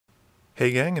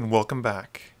Hey gang, and welcome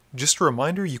back. Just a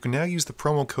reminder, you can now use the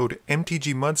promo code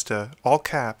MTGMudsta, all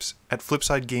caps, at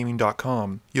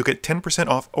flipsidegaming.com. You'll get 10%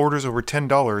 off orders over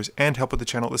 $10 and help with the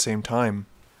channel at the same time.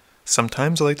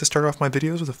 Sometimes I like to start off my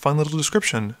videos with a fun little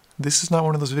description. This is not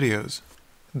one of those videos.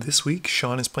 This week,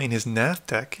 Sean is playing his Nath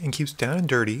deck and keeps Down and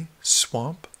Dirty,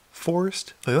 Swamp,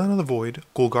 Forest, Leyline of the Void,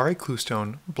 Golgari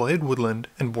Cluestone, Blighted Woodland,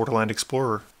 and Borderland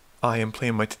Explorer. I am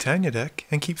playing my Titania deck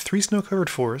and keep 3 snow-covered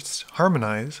forests,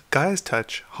 Harmonize, Gaia's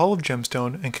Touch, Hall of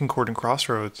Gemstone, and Concordant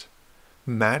Crossroads.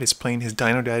 Matt is playing his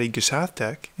Dino Daddy Gishath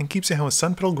deck and keeps it home with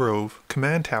Sunpetal Grove,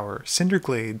 Command Tower, Cinder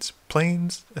Glades,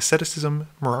 Plains, Asceticism,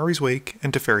 Mirari's Wake,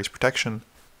 and Teferi's Protection.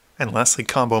 And lastly,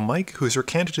 Combo Mike, who has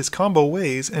recanted his combo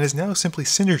ways and is now simply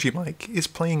Synergy Mike, is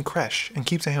playing Kresh and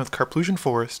keeps it home with Carplusion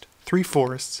Forest, 3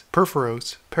 Forests,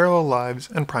 Perforos, Parallel Lives,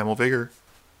 and Primal Vigor.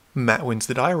 Matt wins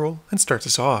the die roll and starts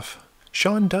us off.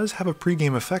 Sean does have a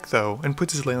pre-game effect though, and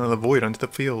puts his Leyline of the Void onto the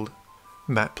field.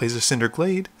 Matt plays a Cinder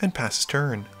Glade and passes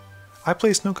turn. I play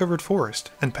a Snow-Covered Forest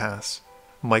and pass.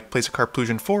 Mike plays a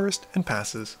Carplusion Forest and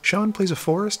passes. Sean plays a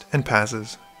Forest and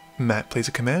passes. Matt plays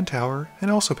a Command Tower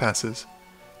and also passes.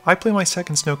 I play my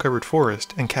second Snow-Covered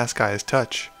Forest and cast Gaia's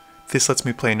Touch. This lets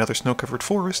me play another Snow-Covered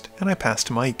Forest and I pass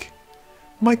to Mike.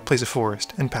 Mike plays a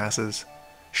Forest and passes.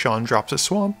 Sean drops a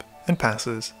Swamp and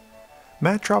passes.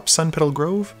 Matt drops Sunpetal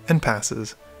Grove and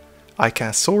passes. I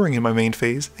cast Soul Ring in my main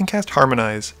phase and cast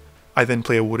Harmonize. I then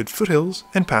play a Wooded Foothills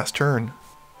and pass turn.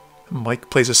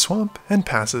 Mike plays a Swamp and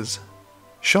passes.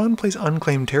 Sean plays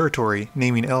Unclaimed Territory,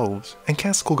 naming Elves, and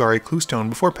casts Golgari Cluestone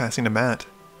before passing to Matt.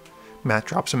 Matt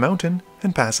drops a Mountain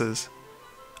and passes.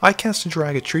 I cast a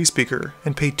Draga Tree Speaker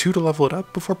and pay 2 to level it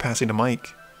up before passing to Mike.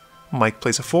 Mike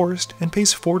plays a Forest and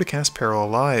pays 4 to cast Parallel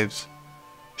Lives.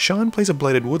 Sean plays a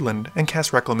Blighted Woodland and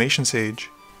casts Reclamation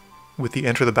Sage. With the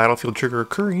Enter the Battlefield trigger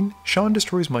occurring, Sean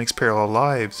destroys Mike's Parallel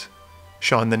Lives.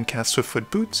 Sean then casts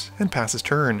Swiftfoot Boots and passes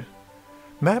turn.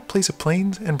 Matt plays a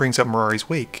Plains and brings up Mirari's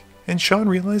Wake, and Sean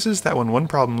realizes that when one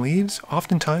problem leaves,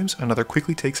 oftentimes another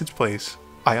quickly takes its place.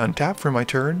 I untap for my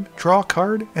turn, draw a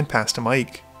card, and pass to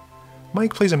Mike.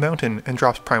 Mike plays a Mountain and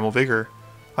drops Primal Vigor.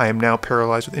 I am now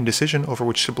paralyzed with indecision over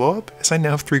which to blow up, as I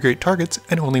now have 3 great targets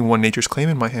and only 1 Nature's Claim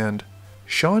in my hand.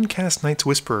 Sean casts Night's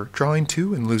Whisper, drawing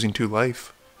 2 and losing 2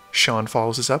 life. Sean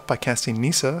follows this up by casting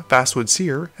Nissa, Vastwood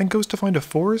Seer, and goes to find a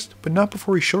forest, but not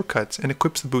before he shortcuts and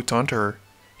equips the boots onto her.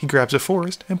 He grabs a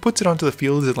forest and puts it onto the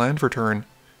field as a land for turn.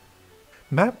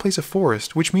 Matt plays a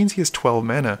forest, which means he has 12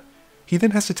 mana. He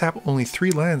then has to tap only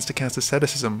 3 lands to cast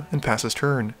Asceticism and passes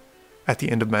turn. At the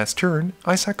end of Matt's turn,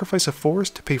 I sacrifice a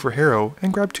forest to pay for Harrow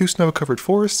and grab 2 snow-covered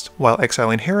forests while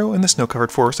exiling Harrow and the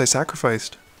snow-covered forest I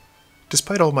sacrificed.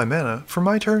 Despite all my mana, for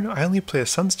my turn I only play a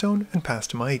Sunstone and pass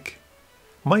to Mike.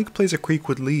 Mike plays a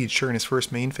Creekwood Lead during his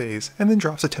first main phase and then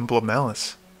drops a Temple of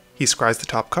Malice. He scries the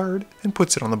top card and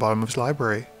puts it on the bottom of his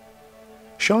library.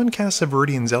 Sean casts a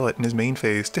Viridian Zealot in his main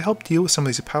phase to help deal with some of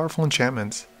these powerful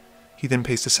enchantments. He then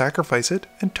pays to sacrifice it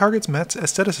and targets Matt's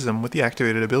Asceticism with the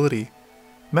activated ability.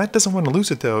 Matt doesn't want to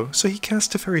lose it though, so he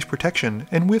casts Teferi's Protection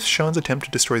and whiffs Sean's attempt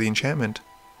to destroy the enchantment.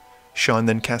 Sean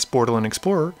then casts Borderland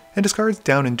Explorer and discards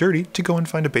Down and Dirty to go and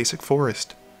find a basic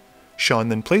forest. Sean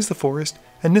then plays the forest,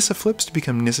 and Nissa flips to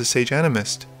become Nissa's Sage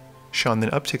Animist. Sean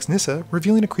then upticks Nissa,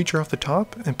 revealing a creature off the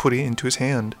top and putting it into his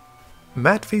hand.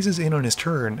 Matt phases in on his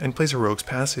turn and plays a Rogue's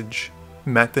Passage.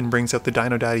 Matt then brings out the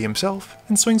Dino Daddy himself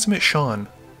and swings him at Sean.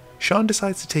 Sean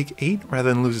decides to take 8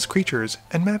 rather than lose his creatures,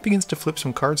 and Matt begins to flip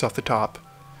some cards off the top.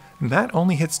 Matt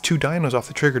only hits 2 dinos off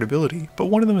the triggered ability, but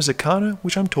one of them is Akana,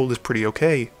 which I'm told is pretty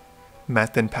okay.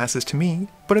 Matt then passes to me,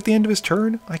 but at the end of his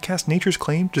turn, I cast Nature's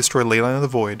Claim to destroy Leyline of the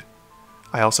Void.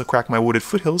 I also crack my Wooded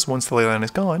Foothills once the Leyline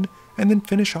is gone, and then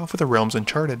finish off with the Realms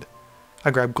Uncharted.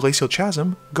 I grab Glacial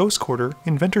Chasm, Ghost Quarter,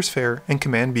 Inventor's Fair, and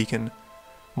Command Beacon.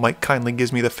 Mike kindly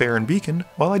gives me the Fair and Beacon,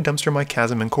 while I dumpster my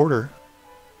Chasm and Quarter.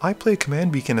 I play a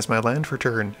Command Beacon as my land for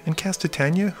turn, and cast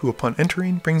Titania, who upon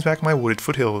entering brings back my Wooded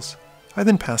Foothills. I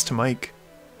then pass to Mike.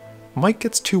 Mike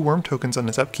gets 2 Worm tokens on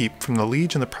his upkeep from the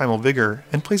Liege and the Primal Vigor,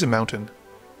 and plays a Mountain.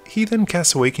 He then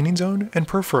casts Awakening Zone and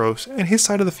Perforos, and his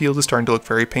side of the field is starting to look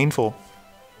very painful.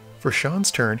 For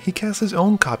Sean's turn, he casts his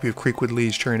own copy of Creekwood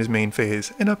Liege during his main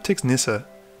phase, and upticks Nissa.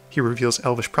 He reveals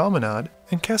Elvish Promenade,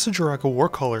 and casts a Jiraga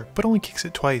Warcaller, but only kicks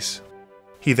it twice.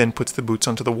 He then puts the boots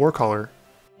onto the Warcaller.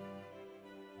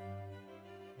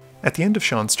 At the end of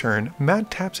Sean's turn,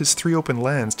 Matt taps his 3 open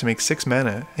lands to make 6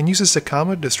 mana, and uses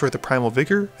Sakama to destroy the Primal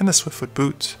Vigor and the Swiftfoot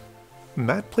Boots.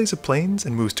 Matt plays a Plains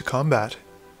and moves to combat.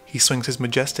 He swings his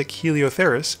Majestic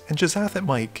Heliotheris and Gishath at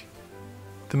Mike.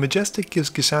 The Majestic gives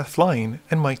Gishath flying,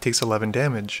 and Mike takes 11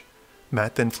 damage.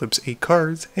 Matt then flips 8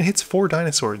 cards and hits 4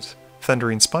 dinosaurs,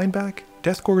 Thundering Spineback,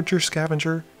 Deathgorger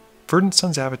Scavenger, Verdant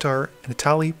Sun's avatar, and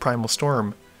Atali Primal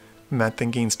Storm. Matt then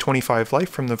gains 25 life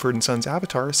from the Verdant Sun's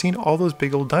avatar, seeing all those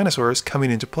big old dinosaurs coming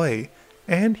into play,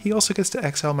 and he also gets to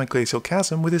exile my Glacial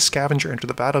Chasm with his Scavenger Enter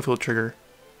the Battlefield trigger.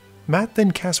 Matt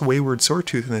then casts Wayward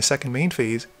Swordtooth in the second main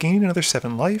phase, gaining another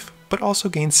 7 life, but also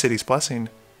gains City's Blessing.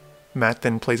 Matt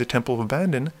then plays a Temple of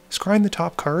Abandon, scrying the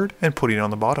top card and putting it on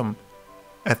the bottom.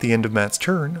 At the end of Matt's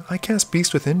turn, I cast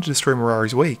Beast Within to destroy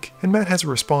Mirari's Wake, and Matt has a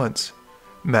response.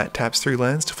 Matt taps 3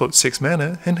 lands to float 6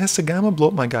 mana, and has Sagama blow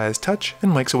up my Gaia's Touch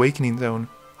and Mike's Awakening Zone.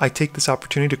 I take this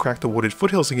opportunity to crack the Wooded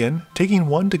Foothills again, taking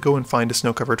 1 to go and find a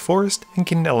snow-covered forest and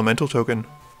get an elemental token.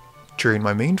 During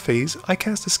my main phase, I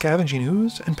cast a Scavenging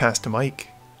Ooze and pass to Mike.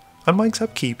 On Mike's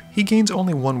upkeep, he gains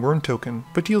only 1 Worm token,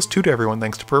 but deals 2 to everyone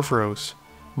thanks to Perforos.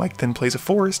 Mike then plays a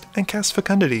Forest and casts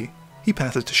Fecundity. He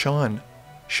passes to Sean.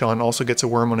 Sean also gets a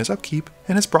Worm on his upkeep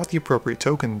and has brought the appropriate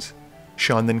tokens.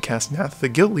 Sean then casts Nath the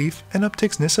Guild Leaf and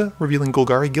upticks Nissa, revealing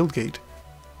Golgari Guildgate.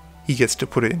 He gets to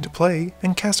put it into play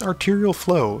and casts Arterial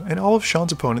Flow, and all of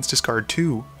Sean's opponents discard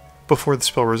 2. Before the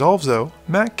spell resolves though,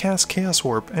 Matt casts Chaos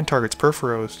Warp and targets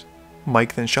Perforos.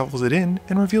 Mike then shuffles it in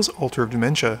and reveals Altar of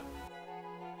Dementia.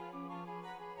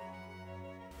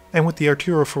 And with the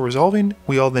Arterial Flow resolving,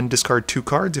 we all then discard 2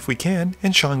 cards if we can,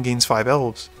 and Sean gains 5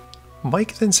 elves.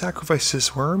 Mike then sacrifices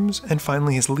his Worms and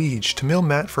finally his Liege to mill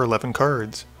Matt for 11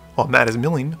 cards. While Matt is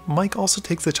milling, Mike also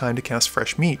takes the time to cast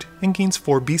Fresh Meat and gains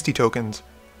 4 Beastie tokens.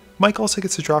 Mike also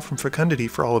gets a draw from Fecundity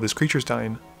for all of his creatures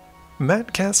dying.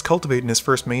 Matt casts Cultivate in his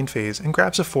first main phase and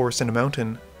grabs a forest and a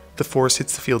mountain. The forest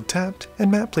hits the field tapped,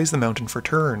 and Matt plays the mountain for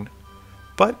turn.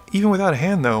 But even without a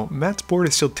hand though, Matt's board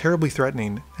is still terribly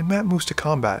threatening, and Matt moves to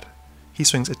combat. He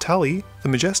swings Atali, the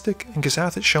Majestic, and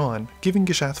Gishath at Sean, giving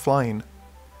Gishath flying.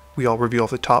 We all reveal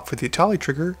off the top for the Atali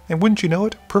trigger, and wouldn't you know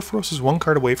it, Perforos is 1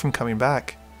 card away from coming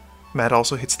back. Matt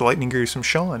also hits the Lightning Greaves from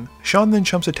Sean. Sean then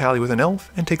chumps Atali with an Elf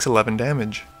and takes 11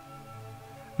 damage.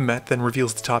 Matt then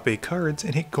reveals the top 8 cards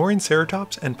and hit Gorean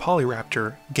Ceratops and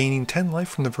Polyraptor, gaining 10 life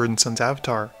from the Verdant Sun's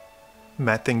avatar.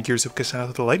 Matt then gears up Gishath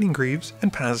with the Lightning Greaves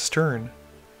and passes turn.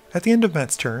 At the end of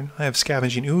Matt's turn, I have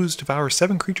Scavenging Ooze devour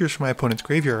 7 creatures from my opponent's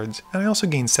graveyards, and I also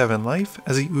gain 7 life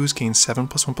as the Ooze gains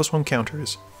 7+1+1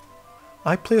 counters.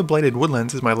 I play a Blighted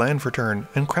Woodlands as my land for turn,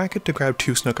 and crack it to grab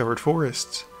 2 snow-covered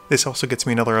forests. This also gets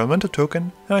me another elemental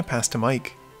token, and I pass to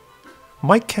Mike.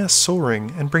 Mike casts Soul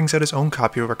Ring and brings out his own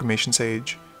copy of Reclamation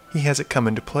Sage. He has it come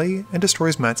into play and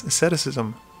destroys Matt's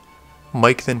Asceticism.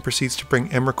 Mike then proceeds to bring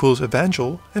Emrakul's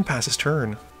Evangel and passes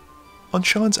turn. On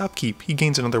Sean's upkeep, he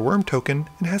gains another Worm token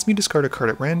and has me discard a card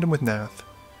at random with Nath.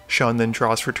 Sean then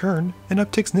draws for turn and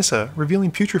upticks Nissa,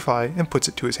 revealing Putrefy and puts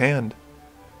it to his hand.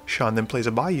 Sean then plays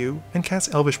a Bayou and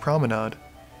casts Elvish Promenade.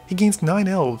 He gains 9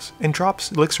 elves and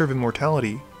drops Elixir of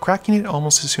Immortality, cracking it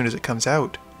almost as soon as it comes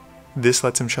out. This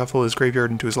lets him shuffle his graveyard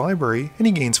into his library, and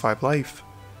he gains 5 life.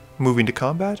 Moving to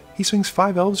combat, he swings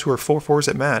 5 elves who are 4/4s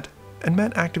at Matt, and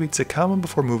Matt activates Zakama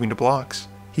before moving to blocks.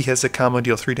 He has Zakama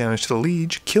deal 3 damage to the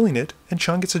Liege, killing it, and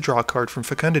Sean gets a draw card from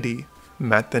Fecundity.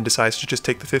 Matt then decides to just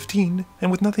take the 15,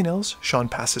 and with nothing else, Sean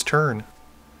passes turn.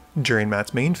 During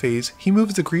Matt's main phase, he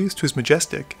moves the Greaves to his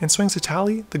Majestic and swings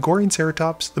Atali, the Gorean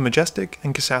Ceratops, the Majestic,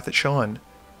 and Gishath at Sean.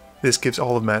 This gives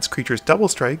all of Matt's creatures double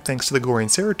strike thanks to the Gorean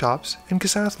Ceratops, and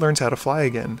Gishath learns how to fly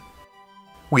again.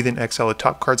 We then exile the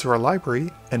top cards of our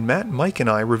library, and Matt, Mike, and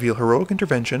I reveal Heroic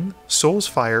Intervention, Soul's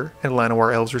Fire, and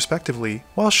Llanowar Elves respectively,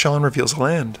 while Sean reveals a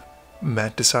land.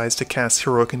 Matt decides to cast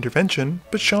Heroic Intervention,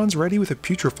 but Sean's ready with a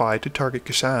Putrefy to target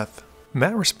Gishath.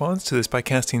 Matt responds to this by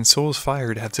casting Soul's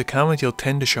Fire to have Zakama deal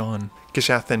 10 to Sean.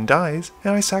 Gishath then dies,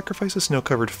 and I sacrifice a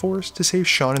snow-covered forest to save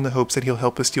Sean in the hopes that he'll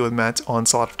help us deal with Matt's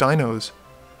onslaught of dinos.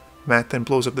 Matt then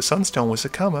blows up the Sunstone with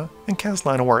Zakama and casts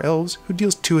Llanowar Elves, who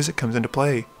deals 2 as it comes into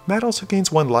play. Matt also gains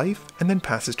 1 life and then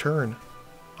passes turn.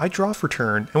 I draw for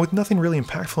turn, and with nothing really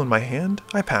impactful in my hand,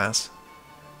 I pass.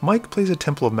 Mike plays a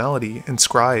Temple of Malady and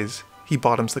scries. He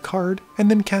bottoms the card and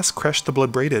then casts Kresh the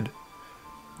Blood-Braided.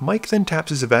 Mike then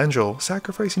taps his Evangel,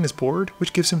 sacrificing his board,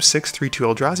 which gives him 6 3/2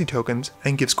 Eldrazi tokens,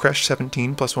 and gives Kresh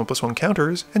 17 +1/+1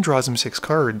 counters, and draws him 6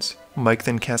 cards. Mike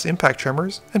then casts Impact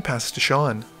Tremors, and passes to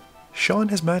Sean. Sean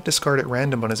has Matt discard at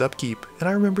random on his upkeep, and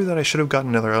I remember that I should have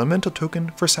gotten another Elemental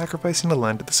token for sacrificing the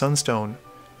land to the Sunstone.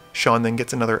 Sean then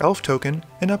gets another Elf token,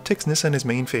 and upticks Nissa in his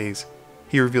main phase.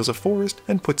 He reveals a forest,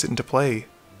 and puts it into play.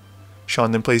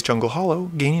 Sean then plays Jungle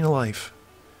Hollow, gaining a life.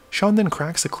 Sean then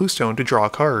cracks the Cluestone to draw a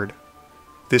card.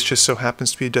 This just so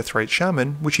happens to be a Deathrite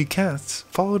Shaman, which he casts,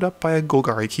 followed up by a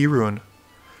Golgari Key Ruin.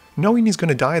 Knowing he's going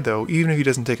to die though, even if he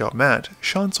doesn't take out Matt,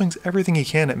 Sean swings everything he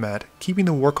can at Matt, keeping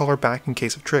the Warcaller back in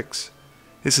case of tricks.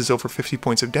 This is over 50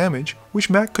 points of damage, which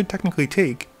Matt could technically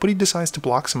take, but he decides to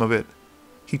block some of it.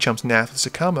 He chumps Nath with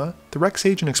Sakama, the Rec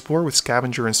Sage and Explorer with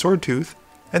Scavenger and Swordtooth,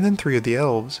 and then 3 of the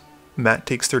elves. Matt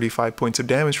takes 35 points of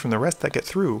damage from the rest that get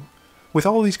through. With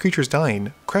all these creatures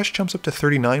dying, Kresh jumps up to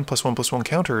 39 +1/+1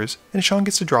 counters, and Sean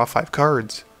gets to draw 5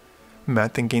 cards.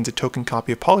 Matt then gains a token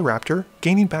copy of Polyraptor,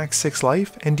 gaining back 6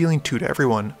 life and dealing 2 to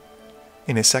everyone.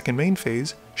 In his second main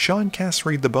phase, Sean casts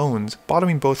Raid the Bones,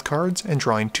 bottoming both cards and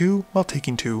drawing 2 while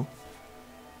taking 2.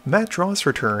 Matt draws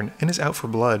for turn and is out for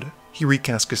blood. He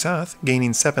recasts Gishath,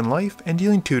 gaining 7 life and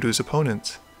dealing 2 to his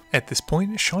opponents. At this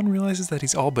point, Sean realizes that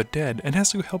he's all but dead and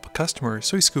has to go help a customer,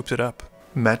 so he scoops it up.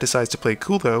 Matt decides to play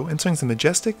cool though and swings the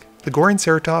Majestic, the Gorian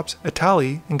Ceratops,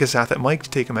 Atali, and Gishath at Mike to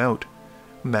take him out.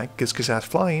 Matt gives Gishath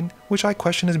flying, which I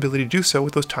question his ability to do so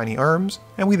with those tiny arms,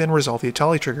 and we then resolve the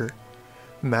Atali trigger.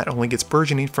 Matt only gets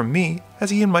burgeoning from me as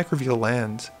he and Mike reveal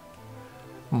lands.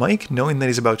 Mike, knowing that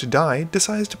he's about to die,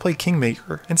 decides to play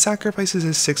Kingmaker and sacrifices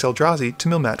his 6 Eldrazi to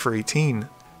mill Matt for 18.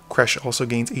 Kresh also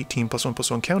gains 18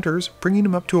 +1/+1 counters, bringing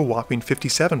him up to a whopping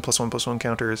 57 +1/+1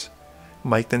 counters.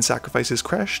 Mike then sacrifices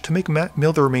Kresh to make Matt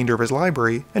mill the remainder of his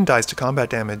library and dies to combat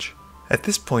damage. At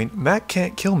this point, Matt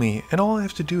can't kill me, and all I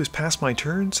have to do is pass my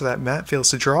turn so that Matt fails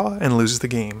to draw and loses the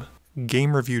game.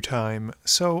 Game review time.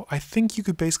 So I think you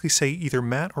could basically say either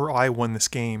Matt or I won this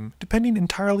game, depending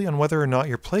entirely on whether or not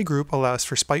your playgroup allows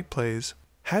for spite plays.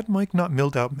 Had Mike not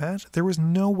milled out Matt, there was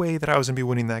no way that I was going to be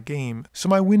winning that game, so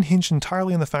my win hinged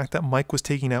entirely on the fact that Mike was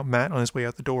taking out Matt on his way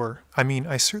out the door. I mean,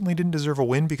 I certainly didn't deserve a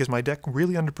win because my deck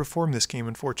really underperformed this game,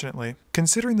 unfortunately.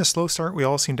 Considering the slow start we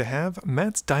all seem to have,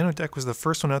 Matt's Dino deck was the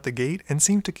first one out the gate and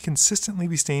seemed to consistently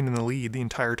be staying in the lead the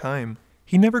entire time.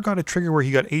 He never got a trigger where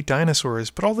he got 8 dinosaurs,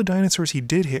 but all the dinosaurs he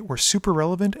did hit were super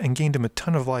relevant and gained him a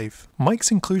ton of life.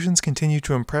 Mike's inclusions continue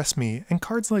to impress me, and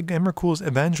cards like Emrakul's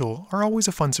Evangel are always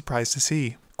a fun surprise to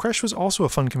see. Kresh was also a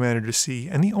fun commander to see,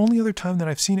 and the only other time that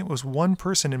I've seen it was one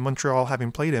person in Montreal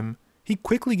having played him. He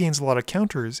quickly gains a lot of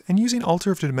counters, and using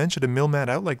Altar of Dementia to mill Matt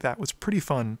out like that was pretty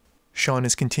fun. Sean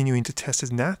is continuing to test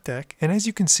his Nath deck, and as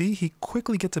you can see, he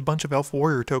quickly gets a bunch of Elf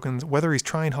Warrior tokens whether he's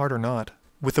trying hard or not.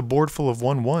 With a board full of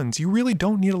 1/1s, you really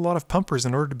don't need a lot of pumpers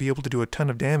in order to be able to do a ton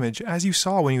of damage, as you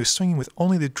saw when he was swinging with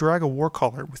only the Draga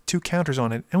Warcaller with 2 counters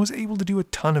on it and was able to do a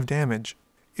ton of damage.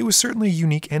 It was certainly a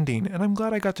unique ending, and I'm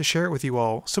glad I got to share it with you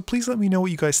all, so please let me know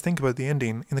what you guys think about the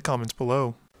ending in the comments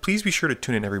below. Please be sure to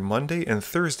tune in every Monday and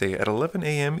Thursday at 11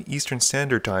 AM Eastern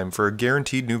Standard Time for a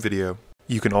guaranteed new video.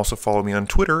 You can also follow me on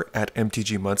Twitter at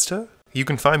MTGMudsta. You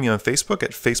can find me on Facebook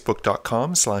at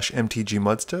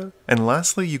facebook.com/mtgmudsta, and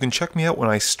lastly, you can check me out when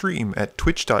I stream at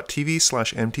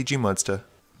twitch.tv/mtgmudsta.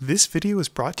 This video is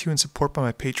brought to you in support by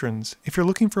my patrons. If you're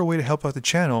looking for a way to help out the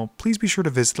channel, please be sure to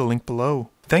visit the link below.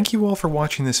 Thank you all for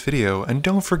watching this video, and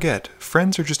don't forget,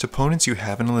 friends are just opponents you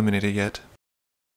haven't eliminated yet.